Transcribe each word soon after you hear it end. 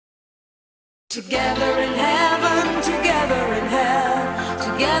Together in heaven, together in hell,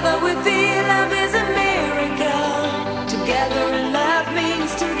 together we feel love is a miracle. Together in love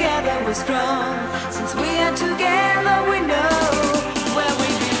means together we're strong. Since we are together, we know where we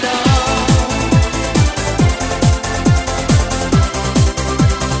belong.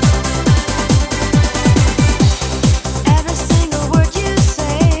 Every single word you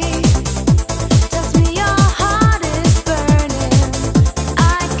say tells me your heart is burning.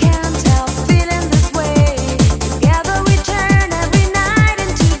 I can't help feeling this way. Together we turn every night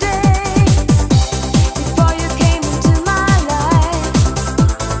into day. Before you came into my life,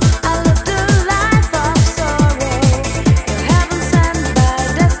 I lived a life of sorrow. You're heaven sent by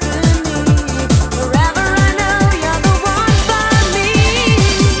destiny. Forever I know you're the one for me.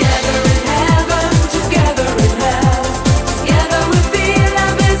 Together in heaven, together in hell, together we feel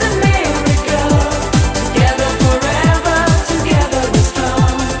love is a miracle. Together forever, together we're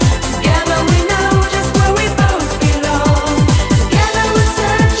strong. Together we know just where we both belong. Together we're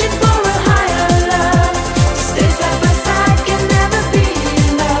searching for a higher love. To stay side by side can never be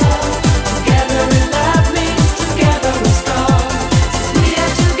enough. Together in love means together we're strong. Since we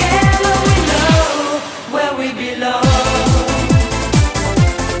are together, we know where we belong.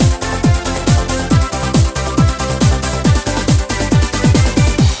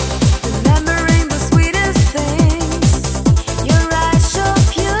 Remembering the sweetest things, your eyes show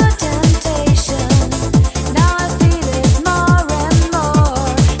pure temptation. Now I feel it more and more.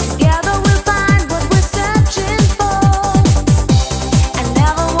 Together we'll find what we're searching for. I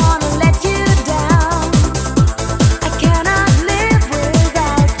never wanna let you down. I cannot live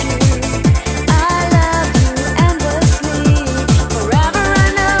without you. I love you endlessly. Forever I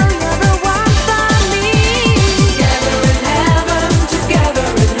know you're the one for me. Together in heaven, together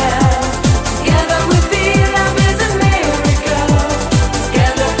in hell, together we feel love is a miracle.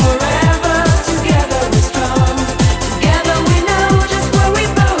 Together forever, together we're strong. Together we know just where we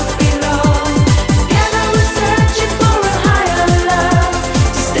both belong. Together we're searching for a higher love.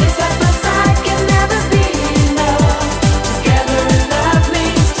 To stay side by side can never be enough. Together in love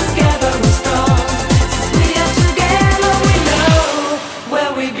means together we're strong. Since we are together, we know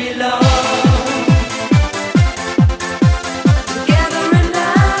where we belong. Together in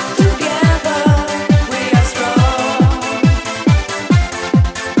love, together we are strong.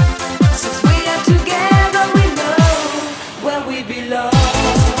 Since we are together, we know where we belong.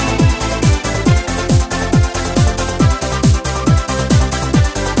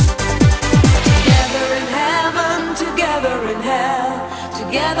 Together in heaven, together in hell,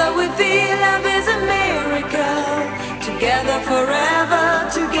 together we feel love is a miracle. Together forever,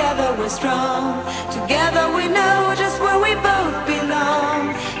 together we're strong. Together we know